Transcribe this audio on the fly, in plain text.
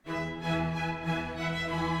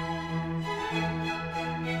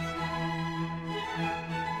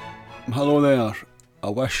Hello there. I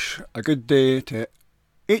wish a good day to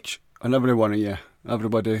each and every one of you.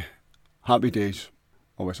 Everybody, happy days.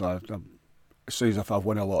 Obviously, it sounds as if I've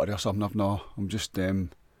won a lottery or something. I've not. I'm just going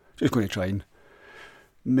to try and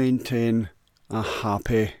maintain a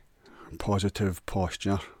happy, positive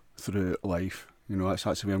posture through life. You know, that's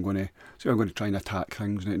the way I'm going to try and attack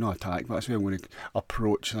things. Not attack, but that's the way I'm going to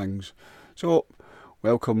approach things. So,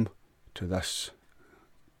 welcome to this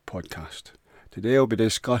podcast. Today I'll be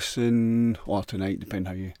discussing, or tonight,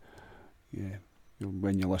 depending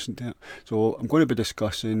when you listen to it. So I'm going to be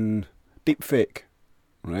discussing deepfake,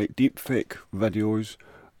 right? Deepfake videos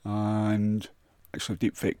and actually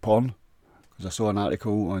deepfake porn, because I saw an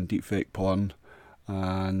article on deepfake porn,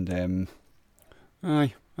 and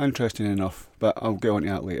interesting enough. But I'll get on to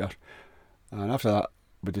that later. And after that,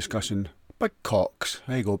 we'll be discussing big cocks.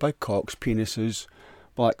 There you go, big cocks, penises,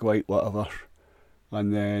 black, white, whatever,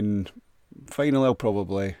 and then. Finally, I'll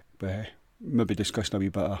probably maybe discussing a wee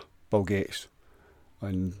bit of Bill Gates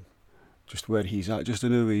and just where he's at, just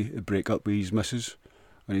in a way to break up with his missus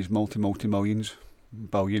and his multi-millions,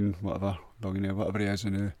 billionaire, whatever he is.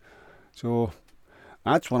 So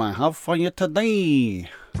that's what I have for you today.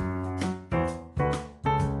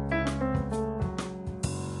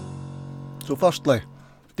 So firstly,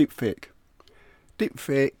 deepfake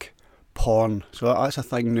porn. So that's a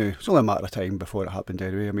thing now. It's only a matter of time before it happened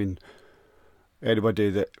anyway. I mean, anybody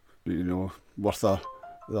that, worth their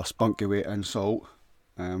spunky weight in salt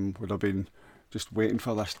would have been just waiting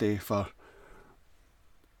for this day for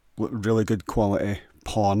really good quality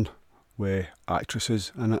porn with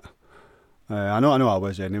actresses in it. I know I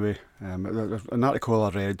was anyway. An article I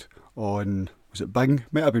read on, was it Bing?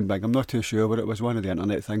 Might have been Bing, I'm not too sure, but it was one of the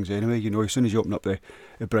internet things anyway. As soon as you open up the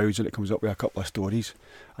browser, it comes up with a couple of stories,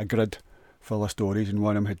 a grid full of stories, and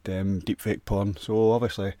one of them had deepfake porn. So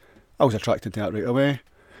obviously I was attracted to that right away,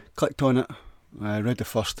 clicked on it, I read the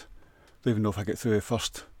first, don't even know if I get through the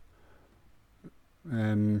first, what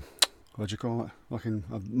do you call it,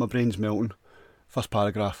 my brain's melting, first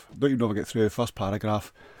paragraph, don't even know if I get through the first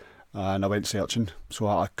paragraph, and I went searching, so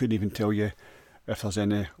I couldn't even tell you if there's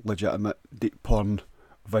any legitimate deep porn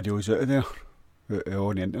videos out of there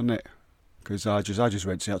on the internet, because I just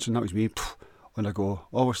went searching, that was me, when I go,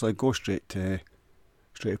 obviously go straight to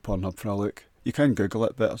Pornhub for a look. You can Google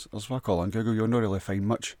it, but as I call on Google, you'll not really find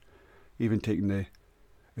much. Even taking the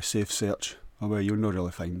safe search away, you'll not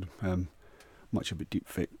really find much about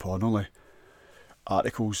deepfake porn. Only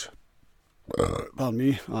articles,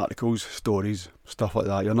 articles, stories, stuff like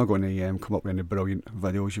that. You're not going to come up with any brilliant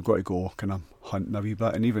videos. You've got to go kind of hunting a wee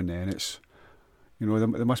bit, and even then, it's there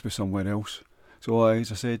must be somewhere else. So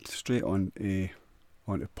as I said, straight onto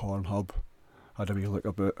Pornhub, had a wee look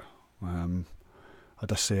about,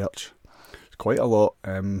 had a search. Quite a lot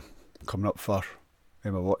coming up for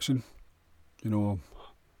Emma Watson,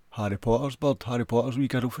 Harry Potter's wee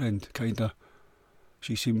girlfriend, kinda.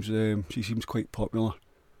 She seems quite popular.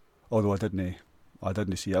 Although I didn't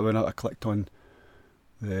see it when I clicked on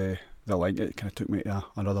the link. It kind of took me to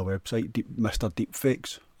another website, Mr.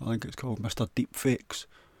 Deepfakes. I think it's called Mr. Deepfakes.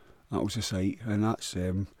 That was the site, and that's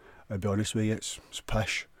I'll be honest with you, it's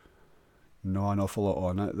pish. Not an awful lot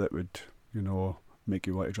on it that would make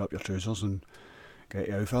you want to drop your trousers and get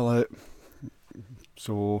your outfit out.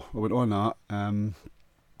 So I went on that.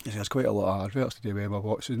 There's quite a lot of adverts to do with Emma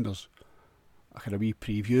Watson. There's a kind of wee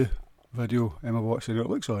preview video, Emma Watson. It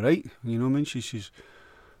looks alright, she's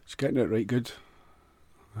getting it right good.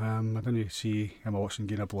 I didn't see Emma Watson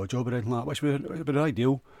getting a blowjob or anything like that, which would be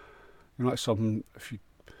ideal. That's something, if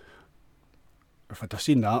I'd have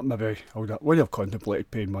seen that, maybe I would have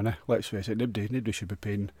contemplated paying money. Let's face it, nobody should be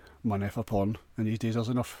paying money for porn. And these days there's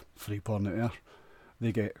enough free porn out there.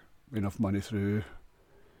 They get enough money through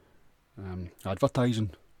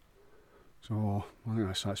advertising. So I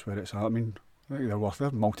think that's where it's at. I think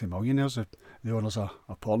they're multi-millionaires, the owners of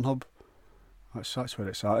Pornhub. That's where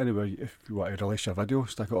it's at anyway. If you want to release your video,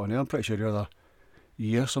 stick it on there. I'm pretty sure the other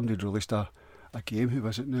year somebody released a game. Who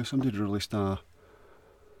was it now? Somebody released a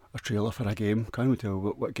trailer for a game. Can't even tell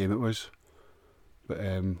what game it was. But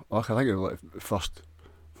I think it was like first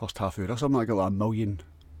half hour or something. I got like a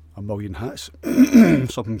million hits,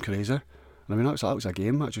 something crazy. And that was a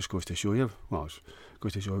game. That just goes to show you. Well, it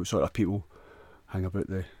goes to show you what sort of people hang about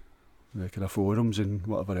the kind of forums and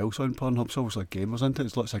whatever else on Pornhub. It's always like gamers, isn't it?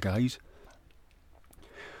 It's lots of guys.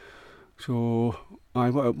 So,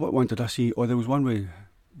 what one did I see? Oh, there was one with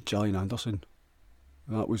Gillian Anderson.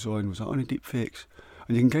 That was on. Was that on a deepfakes?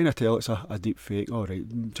 And you can kind of tell it's a deep fake. All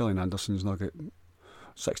right, Gillian Anderson's not got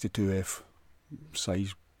 62F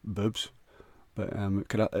size boobs, but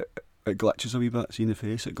it glitches a wee bit. See in the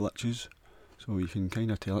face, it glitches. So you can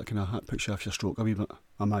kind of tell it kind of puts you off your stroke a wee bit,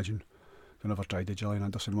 I imagine. I never tried the Gillian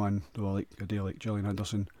Anderson one, though I do like Gillian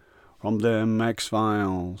Anderson from the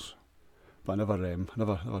X-Files. But I never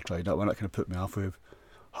tried that one. It kind of put me off with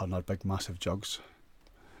her and her big massive jugs,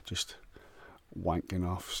 just wanking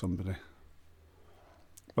off somebody.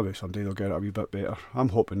 Maybe someday they'll get it a wee bit better. I'm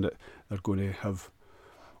hoping that they're going to have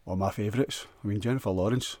all my favourites. I mean, Jennifer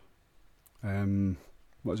Lawrence.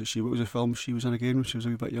 What was the film she was in again when she was a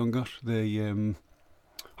wee bit younger? The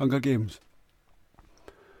Hunger Games.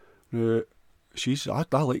 I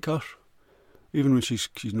like her. Even when she's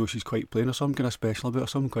quite plain or something kind of special about her,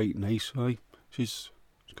 something quite nice. Aye, she's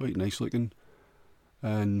quite nice looking.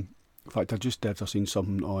 And in fact, I just did. I seen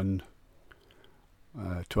something on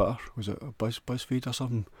Twitter. Was it a BuzzFeed or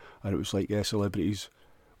something? And it was like celebrities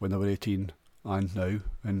when they were 18 and now,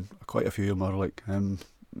 and quite a few of them are like,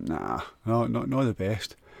 nah, no, not the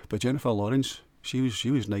best. But Jennifer Lawrence, she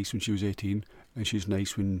was nice when she was 18, and she's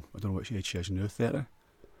nice when I don't know what age she is now, 30.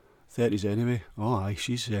 30s anyway. Oh aye,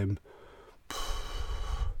 she's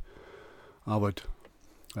I would.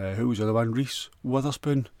 Who was the other one? Reese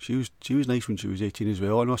Witherspoon. She was nice when she was 18 as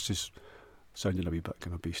well. I know it's just sounding a wee bit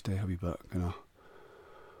kind of beastie, a wee bit kind of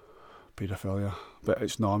paedophilia, but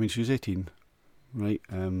it's not. I mean, she was 18, right?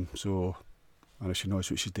 So, and if she knows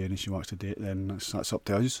what she's doing and she wants to date, then that's up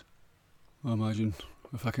to us. I imagine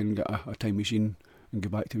if I can get a time machine and go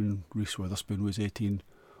back to when Reese Witherspoon was 18,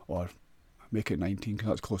 or make it 19, because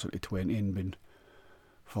that's closer to 20 and being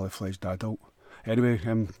fully fledged adult. Anyway,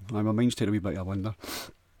 my mind's taken a wee bit of a wonder.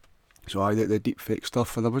 So I did the deep fake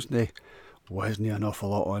stuff, and there wasn't an awful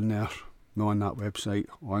lot on there. Not on that website,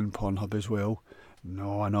 on Pornhub as well.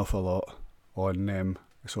 No, an awful lot on the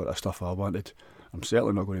sort of stuff I wanted. I'm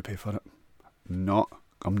certainly not going to pay for it. I'm not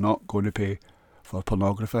going to pay for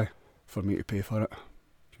pornography for me to pay for it. Do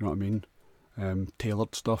you know what I mean?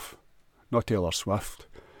 Tailored stuff. Not Taylor Swift.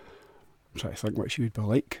 I'm trying to think what she would be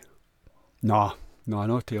like. No,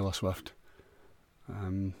 not Taylor Swift.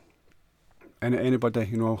 Anybody,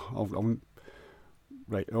 you know, I'll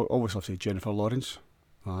always have to say Jennifer Lawrence.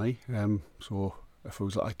 Aye. So if it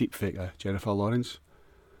was like a deep fake of Jennifer Lawrence,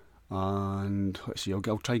 and let's see,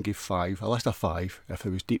 I'll try and give a list of 5. If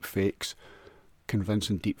it was deep fakes,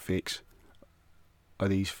 convincing deep fakes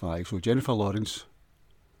of these 5. So Jennifer Lawrence,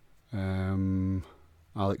 Alexander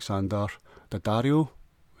Daddario,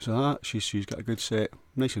 was that? She's got a good set,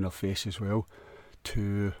 nice enough face as well.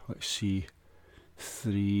 2, let's see,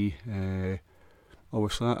 3.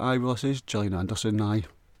 What's that? Well, it says Gillian Anderson. I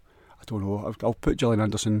don't know. I'll put Gillian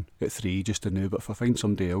Anderson at 3 just to know, but if I find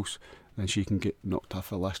somebody else, then she can get knocked off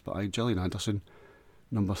the list. But Gillian Anderson,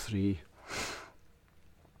 number 3.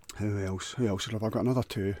 Who else have I got? Another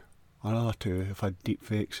 2. If I had deep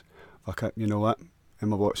fakes. Fuck it, you know what?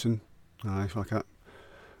 Emma Watson. Aye, fuck it.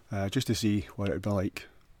 Just to see what it would be like.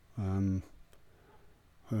 Who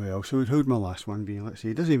else? Who'd my last one be? Let's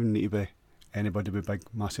see. It doesn't even need to be anybody with big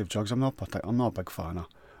massive jugs. I'm not a big fan of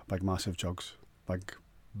big massive jugs, big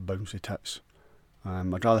bouncy tits.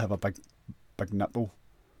 I'd rather have a big nipple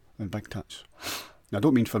than big tits. Now, I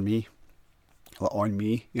don't mean for me, like on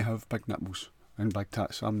me, you have big nipples and big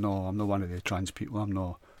tits. I'm not one of the trans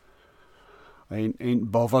people. I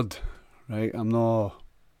ain't bothered, right? I'm not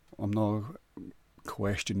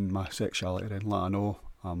questioning my sexuality or anything like that. I know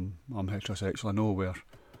I'm heterosexual.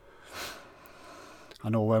 I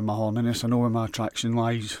know where my horniness, I know where my attraction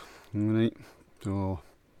lies, right? So,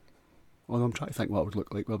 although I'm trying to think what it would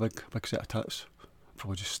look like with a big set of tits.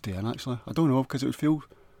 Probably just stay in, actually. I don't know, because it would feel...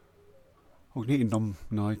 I need to numb...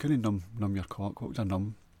 No, you couldn't numb your cock. What would I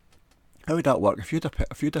numb? How would that work? If you'd a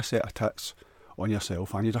set of tits on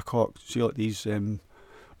yourself and you'd a cock, see like these... I'm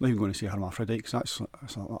not even going to say hermaphrodite, because that's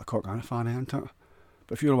like a cock and a fanny, isn't it?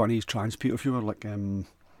 But if you were one of these trans people, if you were like...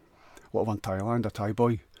 what of in Thailand, a Thai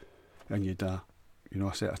boy, and you'd... a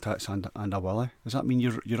set of tits and a willy. Does that mean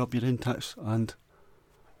you rub your own tits and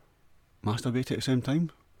masturbate at the same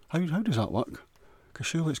time? How does that work? Because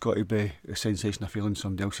surely it's got to be a sensation of feeling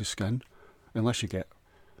somebody else's skin, unless you get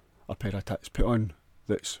a pair of tits put on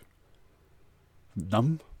that's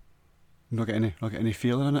numb. Not get any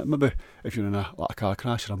feeling in it. Maybe if you're in a car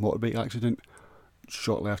crash or a motorbike accident,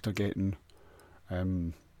 shortly after getting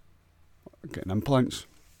implants,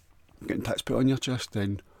 getting tits put on your chest,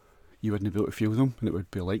 then you wouldn't be able to feel them, and it would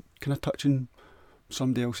be like kind of touching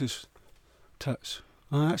somebody else's tits.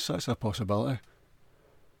 That's a possibility.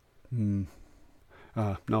 No.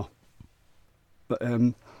 But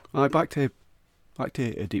back to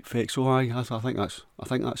deep fake. So I think that's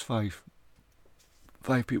 5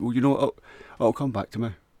 people. You know, it'll come back to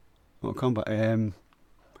me. It'll come back. Any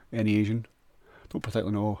Asian. Don't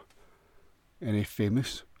particularly know any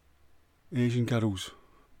famous Asian girls.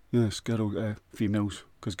 Yes, females,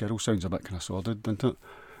 because girl sounds a bit kind of sordid, doesn't it?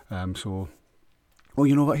 So, oh,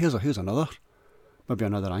 you know what? Here's another, maybe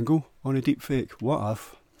another angle on a deep fake. What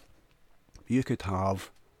if you could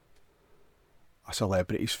have a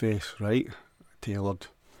celebrity's face, right, tailored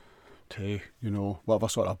to, whatever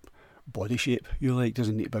sort of body shape you like.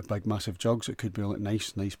 Doesn't need to be big massive jugs. It could be like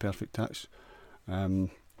nice perfect tits,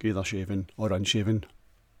 either shaven or unshaven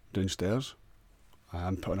downstairs,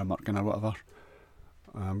 put on a merkin or whatever,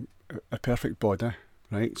 a perfect body,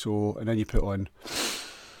 right? So, and then you put on,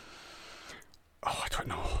 I don't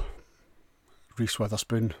know, Reese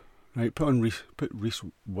Witherspoon, right? Put Reese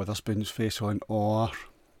Witherspoon's face on, or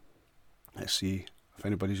let's see if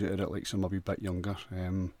anybody's out of it, like some a wee bit younger.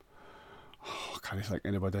 I can't think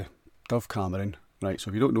anybody. Dove Cameron, right? So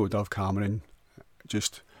if you don't know Dove Cameron,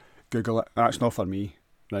 just Google it. That's not for me,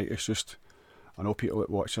 right? It's just, I know people that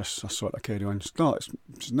watch this sort of carry on. It's not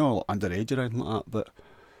underage or anything like that, but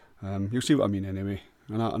you'll see what I mean anyway.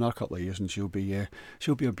 In a couple of years, and she'll be a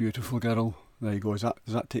beautiful girl. There you go. Does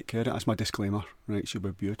that take care of it? That's my disclaimer, right? She'll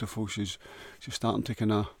be beautiful. She's starting to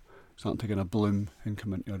kind of bloom and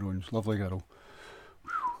come into her own. Lovely girl.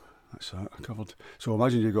 That's that covered. So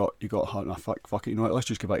imagine you got her, and fuck it, you know what, let's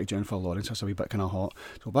just go back to Jennifer Lawrence. That's a wee bit kind of hot.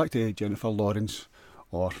 So back to Jennifer Lawrence,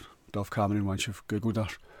 or Dove Cameron once you've googled her,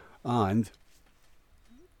 and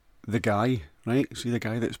the guy, right? See the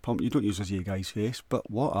guy that's pumped. You don't use as your guy's face, but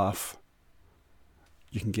what if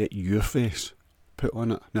you can get your face put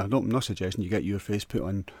on it? Now, I'm not suggesting you get your face put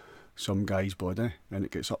on some guy's body and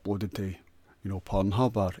it gets uploaded to,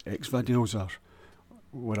 Pornhub or X videos or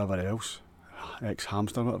whatever else.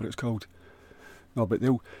 X-Hamster, whatever it's called. No, but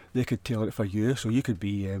they could tailor it for you, so you could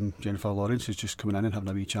be Jennifer Lawrence who's just coming in and having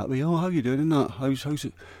a wee chat with you. Oh, how you doing in that? How's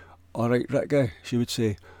it? Alright, Ricky, she would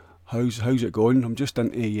say, how's it going? I'm just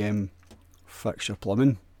into fixture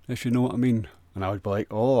plumbing, if you know what I mean. And I would be like,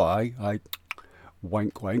 oh, I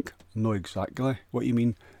wink wink, know exactly what you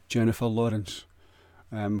mean, Jennifer Lawrence.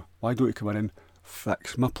 Why don't you come in and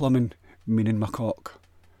fix my plumbing, meaning my cock?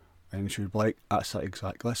 And she would be like, that's it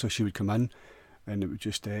exactly. So she would come in, and it would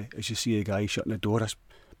just, as you see a guy shutting the door, this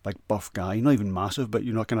big buff guy, not even massive, but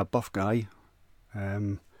kind of buff guy,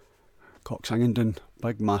 cock singing down,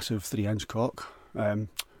 big massive 3-inch cock,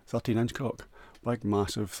 13-inch cock, big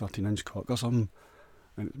massive 13-inch cock or something,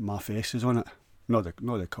 and my face is on it. Not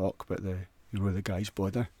the cock, but the guy's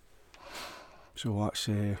body. So that's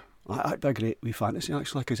that'd be a great wee fantasy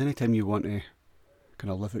actually, because anytime you want to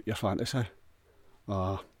kind of live out your fantasy,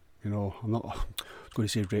 I'm not going to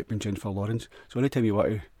say raping Jennifer Lawrence. So anytime you want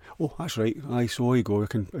to, oh, that's right. So you go. I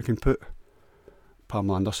can put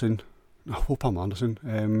Pamela Anderson. Oh, Pamela Anderson.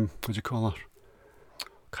 What do you call her?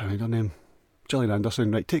 Can't remember her name. Gillian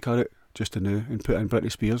Anderson. Right, take her out just to now and put in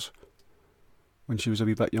Britney Spears when she was a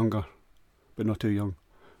wee bit younger, but not too young.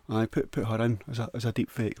 I put her in as a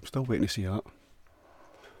deep fake. I'm still waiting to see that.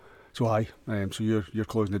 So so you're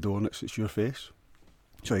closing the door and it's your face.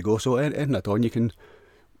 So you go. So in it on, you can.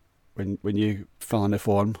 When you fill in the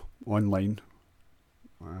form online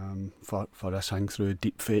for this thing through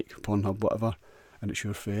Deepfake, Pornhub, whatever, and it's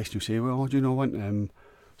your face, you say, well, do you know what?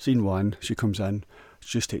 Scene 1, she comes in,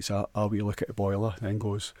 she just takes a wee look at the boiler, then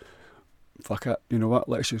goes, fuck it, you know what?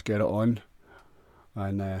 Let's just get it on,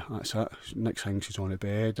 and that's it. Next thing, she's on the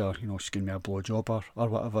bed, or she's giving me a blowjob or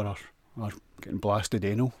whatever, or getting blasted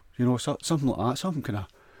anal, something like that,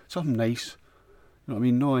 something nice. You know what I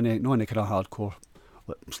mean? No any kind of hardcore.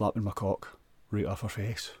 Like slapping my cock right off her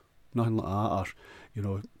face, nothing like that,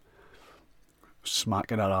 or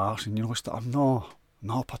smacking her arse and stuff. I'm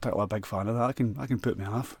not particularly a big fan of that. I can put me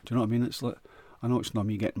off. Do you know what I mean? It's like, I know it's not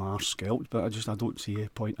me getting my arse scalped, but I don't see a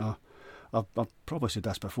point. I've probably said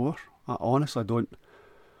this before. I honestly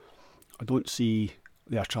I don't see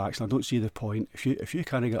the attraction. I don't see the point. If you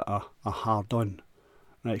kind of get a hard on,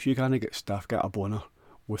 right? If you kind of get stiff, get a boner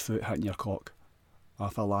without hitting your cock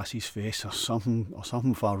off a lassie's face or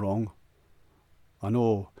something far wrong. I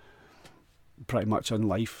know pretty much in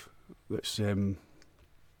life that's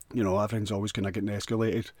everything's always kind of getting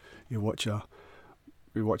escalated. You watch a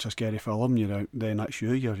scary film, then that's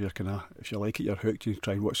you're kind of, if you like it, you're hooked. You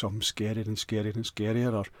try and watch something scarier and scarier and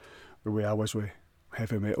scarier. Or the way I was with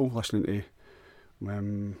heavy metal, listening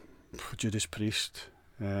to Judas Priest,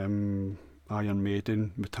 Iron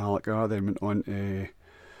Maiden, Metallica, then went on to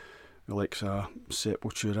likes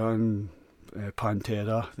Sepultura and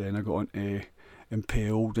Pantera, then I got on to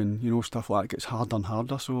Impaled and stuff like that. It gets harder and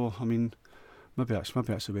harder. So I mean, maybe that's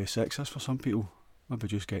the way sex is for some people. Maybe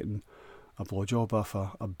just getting a blowjob off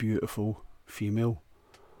a beautiful female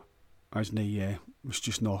it's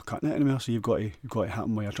just not cutting it anymore. So you've got to hit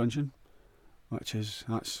them with your truncheon,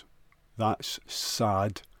 that's That's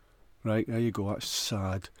sad. Right, there you go, that's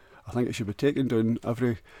sad. I think it should be taken down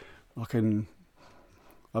every video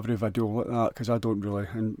like that, because I don't really,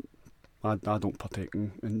 and I don't partake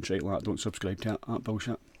in shit like that. I don't subscribe to that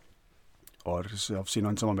bullshit. Or as I've seen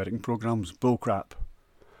on some American programmes, bull crap.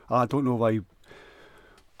 I don't know why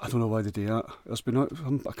they do that. There's been, I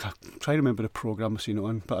can't try to remember the programme I've seen it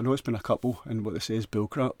on, but I know it's been a couple, and what they say is bull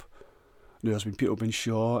crap. There's been people being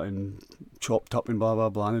shot and chopped up and blah blah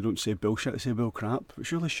blah, and they don't say bullshit, they say bull crap. But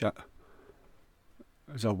surely shit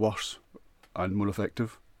is a worse and more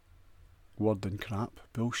effective word than crap.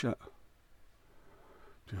 Bullshit.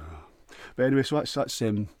 But anyway, so that's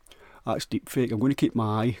deep fake. I'm going to keep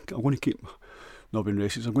not being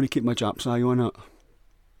racist, I'm going to keep my Jap's eye on it.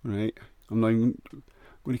 Right? I'm not even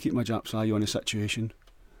going to keep my Jap's eye on the situation,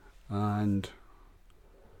 and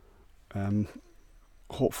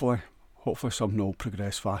hopefully something will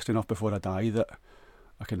progress fast enough before I die that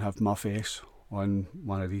I can have my face on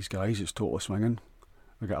one of these guys that's totally swinging.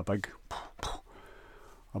 I got a big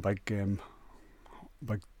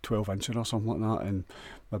 12-incher or something like that, and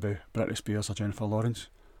maybe Britney Spears or Jennifer Lawrence.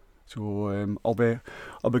 So I'll be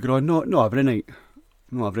growing not every night.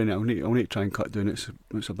 No, every night. I'll need to try and cut down. It's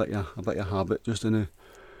a bit of habit just in it.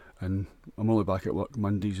 And I'm only back at work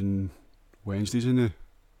Mondays and Wednesdays in the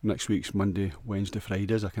next week's Monday, Wednesday,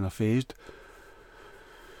 Fridays. I kind of phased.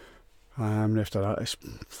 After that, it's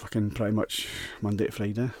fucking pretty much Monday to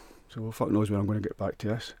Friday. So fuck knows when I'm going to get back to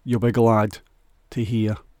this. You'll be glad to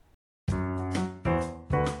hear.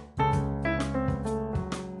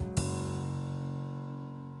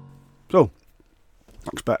 So,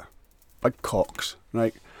 next bit. Big cocks,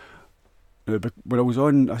 right? When I was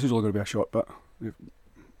on, this is only going to be a short bit.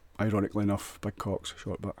 Ironically enough, big cocks,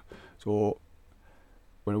 short bit. So,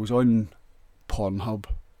 when I was on Pornhub,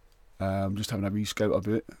 just having a wee scout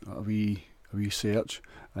about, a wee search,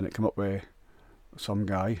 and it came up with some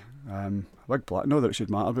guy, a big black, not that it should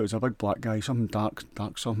matter, but it was a big black guy, something dark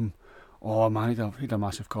something. Oh man, he had a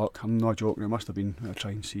massive cock. I'm not joking, it must have been, I'll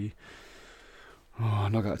try and see. Oh,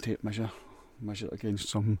 I'm not got a tape measure it against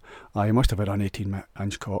something. He must have had an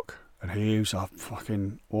 18-inch cock, and he was a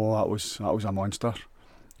fucking, that was a monster.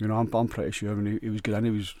 You know, I'm pretty sure when he was getting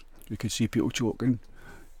in, you could see people choking.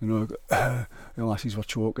 You know, the lassies were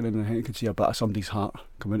choking, and you could see a bit of somebody's heart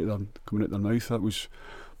coming out their mouth. That was,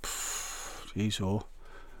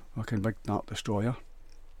 fucking big nut destroyer.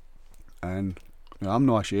 And you know, I'm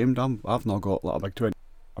not ashamed. I've not got like a big 20.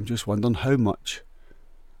 I'm just wondering how much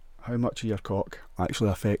of your cock actually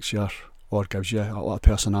affects your, or gives you a lot of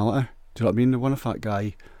personality. Do you know what I mean? I wonder if that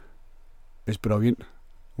guy is brilliant. I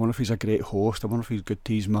wonder if he's a great host. I wonder if he's good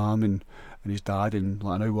to his mum and his dad and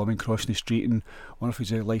like an old woman crossing the street. And I wonder if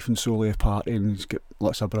he's a life and soul of a party and he's got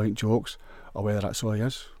lots of brilliant jokes, or whether that's all he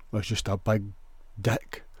is, or it's just a big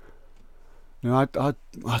dick. No, I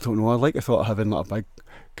don't know. I like the thought of having like a big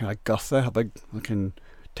kind of girthy, a big fucking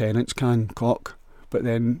 10-inch cock. But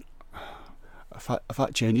then if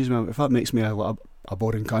that changes me, if that makes me a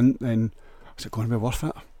boring cunt, then is it going to be worth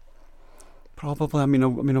it? Probably. I mean,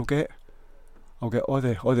 I'll get all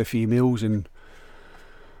the females, and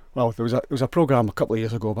well, there was a programme a couple of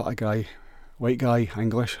years ago about a guy, white guy,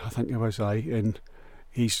 English, I think it was, and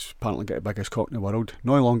he's apparently got the biggest cock in the world.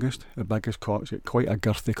 Not the longest, the biggest cock. He's got quite a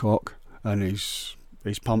girthy cock, and he's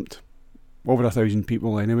pumped over 1,000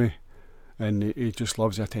 people anyway, and he just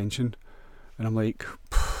loves the attention. And I'm like,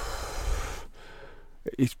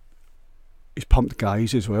 he's pumped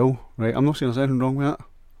guys as well, right? I'm not saying there's anything wrong with that,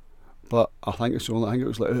 but I think it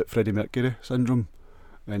was like Freddie Mercury syndrome,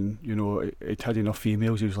 and you know, it had enough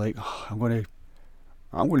females. He was like, I'm going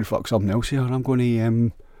to fuck something else here. I'm going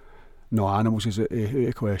to no, animals is out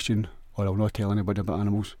of question, or I'll not tell anybody about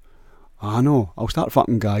animals. No, I'll start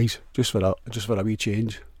fucking guys just for a wee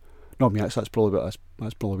change. Not me. That's probably what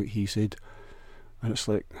he said. And it's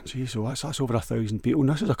like, geez, so that's over 1,000 people.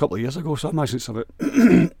 And this is a couple of years ago, so I imagine it's about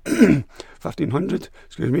 1,500.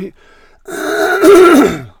 Excuse me.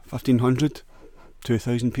 1,500,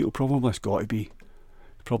 2,000 people probably. It's got to be.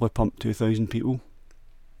 Probably pumped 2,000 people.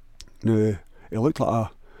 Now, it looked like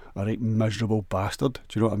a right miserable bastard.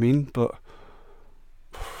 Do you know what I mean? But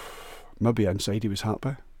maybe inside he was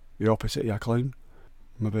happy. The opposite of a clown.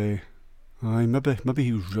 Maybe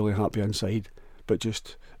he was really happy inside, but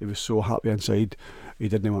just he was so happy inside he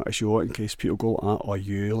didn't want to show it in case people go like that. Oh,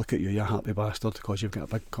 you look at you happy bastard because you've got a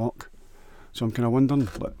big cock. So I'm kind of wondering,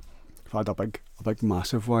 like, if I had a big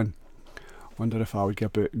massive one, I wonder if I would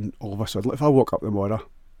get about and all of a sudden, like, if I woke up tomorrow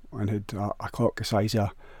and had a cock the size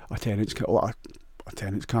of a 10-inch can, like a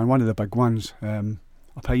 10-inch can, one of the big ones, a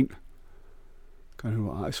pint. Can't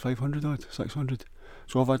remember what that is, 500 odd, 600.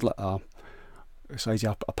 So I've had like the size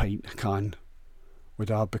of a pint can,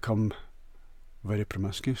 would I become very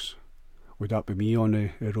promiscuous? Would that be me on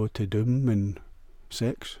the road to doom and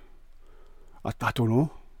sex? I don't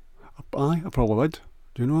know. I probably would.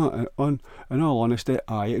 Do you know what? In all honesty,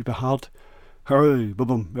 it'd be hard. It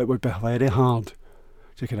would be very hard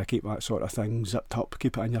to kind of keep that sort of thing zipped up,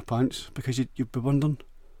 keep it in your pants, because you'd be wondering.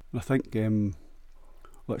 And I think,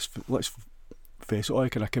 let's face it, all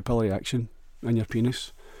kind of capillary action in your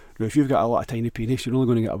penis. Now, if you've got a lot of tiny penis, you're only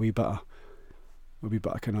going to get a wee bit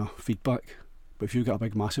of kind of feedback. But if you've got a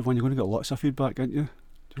big massive one, you're going to get lots of feedback, aren't you? Do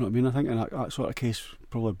you know what I mean? I think in that sort of case,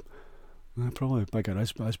 probably bigger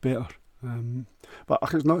is better. But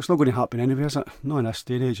it's not going to happen anyway, is it? Not in this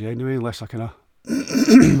day and age anyway, unless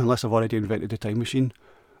unless I've already invented a time machine,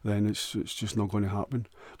 then it's just not going to happen.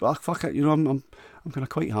 But fuck it, you know, I'm kind of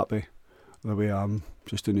quite happy the way I am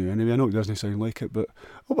just to know anyway. I know it doesn't sound like it, but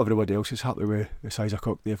I hope everybody else is happy with the size of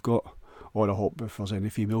cock they've got. Or I hope if there's any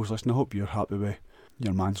females listening, I hope you're happy with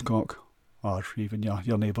your man's cock, or even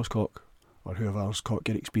your neighbour's cock, or whoever's cock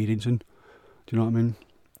you're experiencing. Do you know what I mean?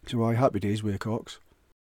 So happy days with the cocks.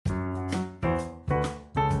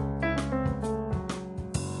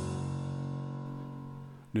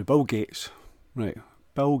 Now Bill Gates, right?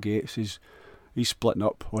 Bill Gates he's splitting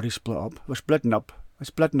up, or he's split up. We're splitting up. I'm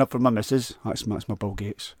splitting up from my missus. That's my Bill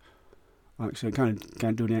Gates accent.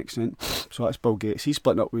 Can't do an accent. So that's Bill Gates. He's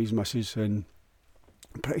splitting up with his missus, and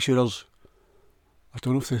I'm pretty sure I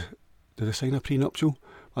don't know if did they sign a prenuptial.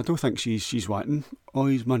 I don't think she's wanting all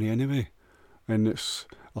his money anyway. And there's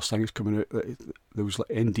things coming out that there was like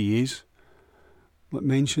NDAs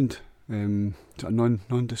mentioned,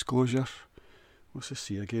 non-disclosure. What's the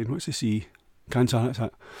C again? What's the C? Can't say that's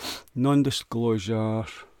it. Non-disclosure.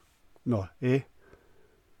 No,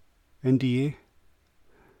 NDA.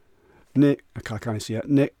 Nick, I can't say it.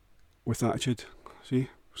 Nick with attitude. See,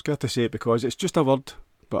 I'm scared to say it because it's just a word,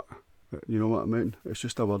 but you know what I mean. It's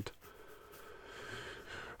just a word.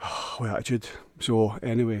 With attitude. So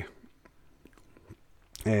anyway,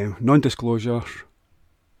 non-disclosure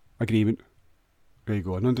agreement. There you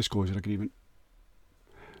go, non-disclosure agreement.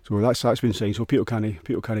 So that's been signed. So Peter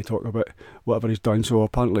can't talk about whatever he's done. So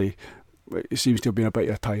apparently, it seems to have been a bit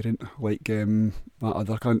of a tyrant, like that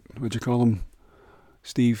other cunt. What do you call him?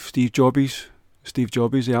 Steve Jobs,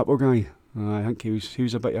 the Apple guy. I think he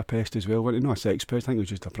was a bit of a pest as well. Wasn't he? Not a sex pest. I think he was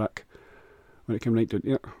just a prick when it came right down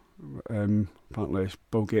to it. Apparently,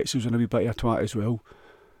 Bill Gates was in a wee bit of a twat as well,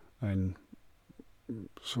 and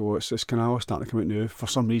so it's kind of all starting to come out now. For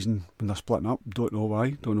some reason, when they're splitting up, don't know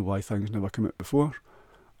why things never come out before.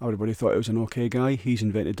 Everybody thought he was an okay guy. He's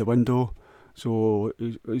invented the window, so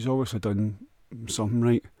he's obviously done something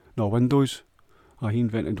right. No, Windows. He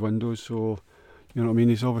invented Windows, so you know what I mean.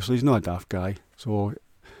 He's not a daft guy. So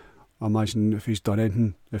I imagine if he's done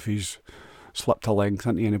anything, if he's slipped a length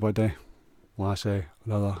into anybody, lassie,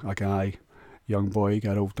 a guy, young boy,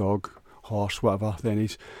 girl, dog, horse, whatever, then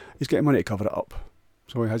he's getting money to cover it up.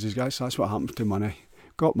 So he has his guys. That's what happens to money.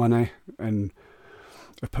 Got money, and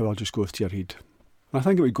the power just goes to your head. I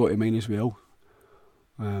think it would go to mine as well.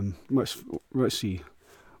 Let's see.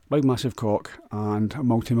 Big massive cock and a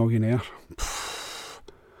multi-millionaire.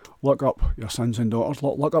 Look up your sons and daughters.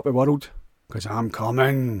 Look up the world, because I'm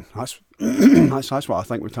coming. That's that's what I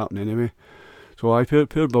think would happen anyway. So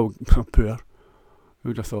poor Bill. Poor.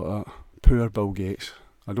 Who'd have thought that? Poor Bill Gates.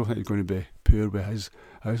 I don't think he's going to be poor with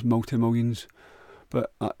his multi-millions.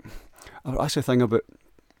 But that's the thing about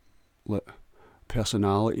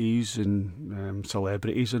personalities and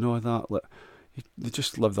celebrities and all that. They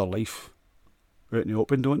just live their life out in the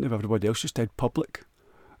open, don't they? Everybody else just dead public.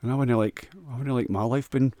 And I wouldn't like my life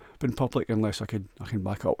been public unless I can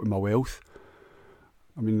back it up with my wealth.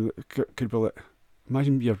 I mean, it could be like,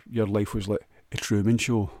 imagine your life was like a Truman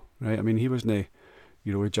Show, right? I mean, he wasn't,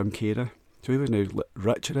 Jim Carrey, so he wasn't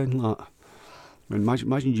rich or anything like that. I mean,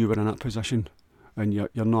 imagine you were in that position, and you're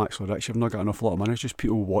not actually rich. You've not got enough lot of money. It's just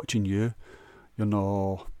people watching you. You're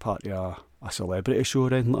not part of a celebrity show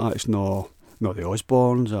or anything like that. It's not the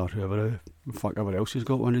Osbournes or whoever else has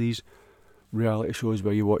got one of these reality shows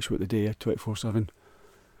where you watch what they do 24/7.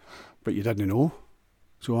 But you didn't know.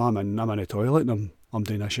 So I'm in the toilet and I'm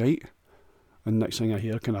doing a shite, and next thing I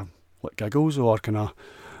hear kind of like giggles or kind of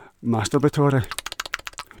masturbatory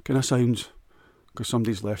kind of sounds because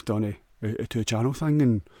somebody's left on a 2-channel thing,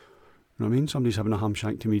 and you know what I mean. Somebody's having a ham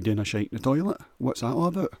shank to me doing a shite in the toilet. What's that all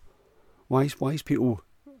about? Why is people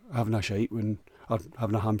having a shite or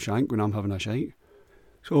having a ham shank when I'm having a shite?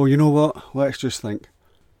 So you know what? Let's just think.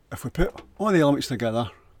 If we put all the elements together,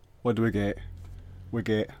 what do we get? We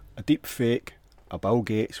get a deep fake, a Bill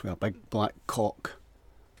Gates with a big black cock.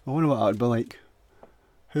 I wonder what that would be like.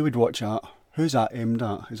 Who would watch that? Who's that aimed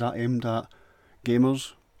at? Is that aimed at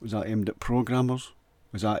gamers? Was that aimed at programmers?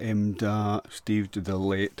 Was that aimed at the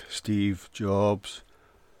late Steve Jobs?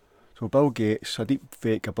 So Bill Gates, a deep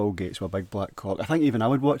fake of Bill Gates with a big black cock. I think even I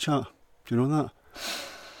would watch that. Do you know that?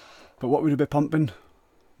 But what would it be pumping?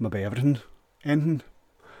 Maybe everything. Anything.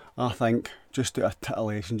 I think, just out of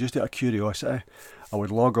titillation, just out of curiosity, I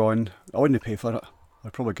would log on. I wouldn't pay for it.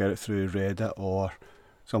 I'd probably get it through Reddit or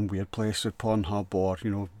some weird place, or Pornhub, or, you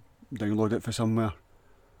know, download it for somewhere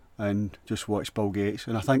and just watch Bill Gates.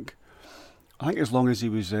 And I think as long as he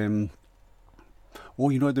was, there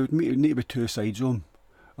would need to be two sides of him.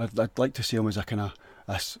 I'd like to see him as a kind of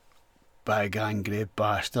this big angry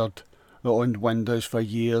bastard that owned Windows for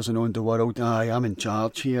years and owned the world. Aye, I'm in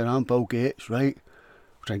charge here. I'm Bill Gates, right?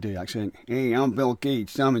 I'm trying to do the accent. Hey, I'm Bill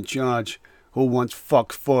Gates. I'm in charge. Who wants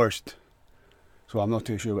fucked first? So I'm not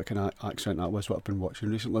too sure what kind of accent that was, what I've been watching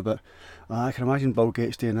recently, but I can imagine Bill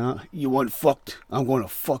Gates doing that. You want fucked? I'm going to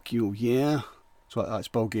fuck you, yeah? So that's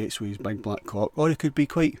Bill Gates with his big black cock. Or he could be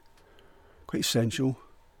quite sensual.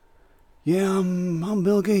 Yeah, I'm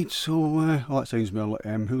Bill Gates, so... that sounds more like...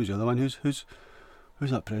 who was the other one? Who's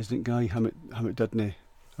that president guy? Hammett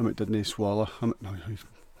didn't swallow. It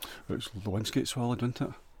was Lewinsky that swallowed, wasn't it?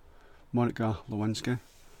 Monica Lewinsky.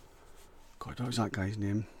 God, what was that guy's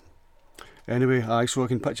name? Anyway, so I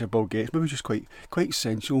can picture Bill Gates, maybe just quite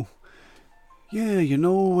sensual. Yeah, you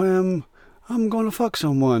know, I'm going to fuck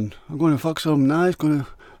someone. I'm going to fuck someone nice, going to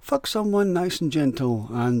fuck someone nice and gentle.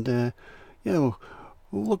 And, we'll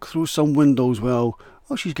look through some windows while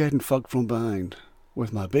she's getting fucked from behind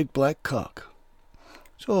with my big black cock.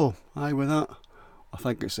 So, with that, I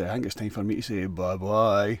think it's time for me to say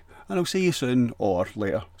bye-bye. And I'll see you soon, or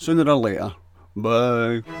later. Sooner or later.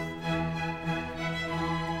 Bye.